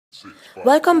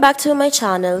Welcome back to my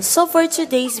channel. So for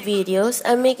today's videos,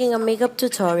 I'm making a makeup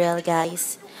tutorial,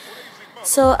 guys.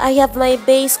 So I have my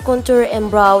base contour and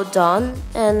brow done,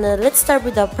 and let's start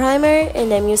with the primer,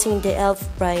 and I'm using the e.l.f.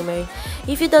 primer.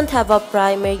 If you don't have a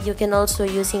primer, you can also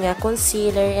using a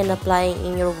concealer and applying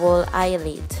in your whole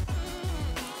eyelid.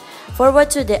 Forward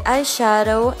to the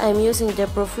eyeshadow, I'm using the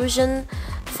Profusion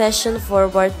Fashion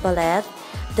Forward palette.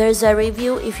 There's a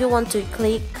review if you want to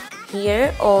click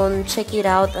here on, check it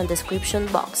out on the description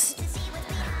box.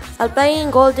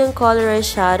 Applying golden color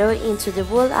eyeshadow into the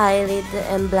whole eyelid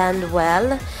and blend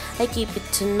well. I keep it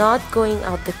to not going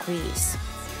out the crease.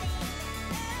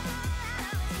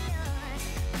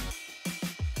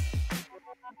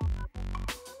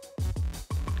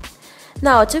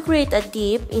 Now to create a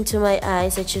dip into my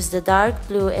eyes, I choose the dark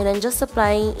blue and I'm just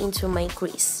applying into my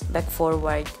crease, back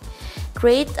forward.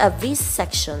 Create a V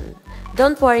section.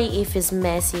 Don't worry if it's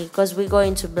messy because we're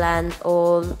going to blend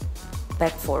all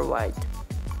back forward.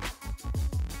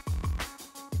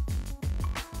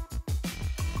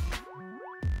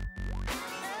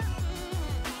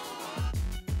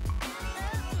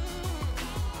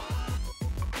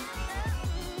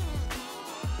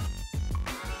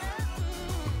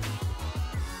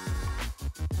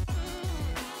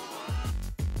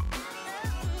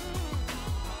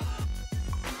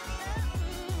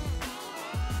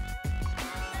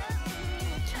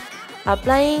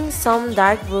 Applying some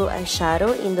dark blue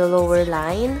eyeshadow in the lower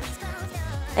line,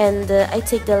 and I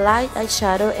take the light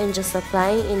eyeshadow and just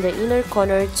applying in the inner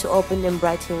corner to open and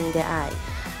brighten the eye.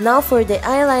 Now for the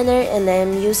eyeliner, and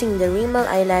I'm using the Rimmel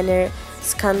eyeliner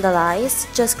Scandalize.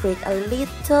 Just create a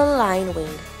little line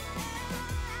wing.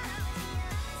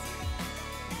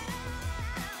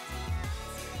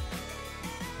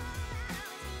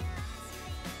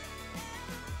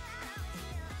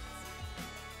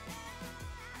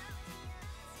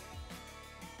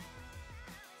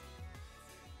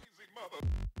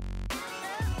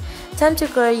 Time to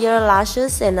curl your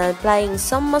lashes, and I'm applying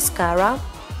some mascara.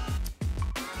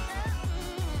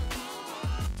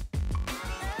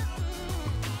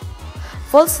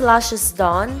 False lashes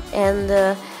done,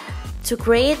 and to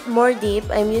create more deep,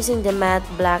 I'm using the matte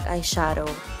black eyeshadow.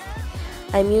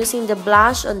 I'm using the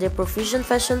blush on the Profusion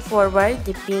Fashion Forward,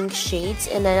 the pink shades,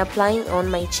 and I'm applying on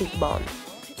my cheekbone.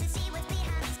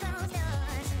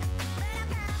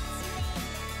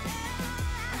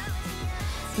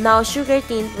 Now Sugar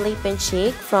Tint Lip and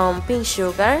Cheek from Pink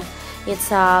Sugar.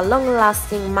 It's a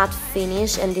long-lasting matte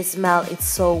finish and the smell is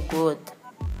so good.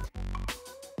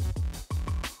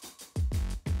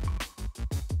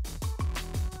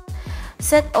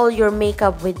 Set all your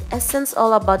makeup with Essence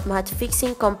All About Matte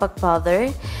Fixing Compact Powder.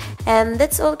 And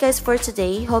that's all, guys, for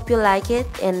today. Hope you like it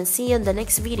and see you in the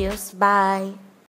next videos. Bye!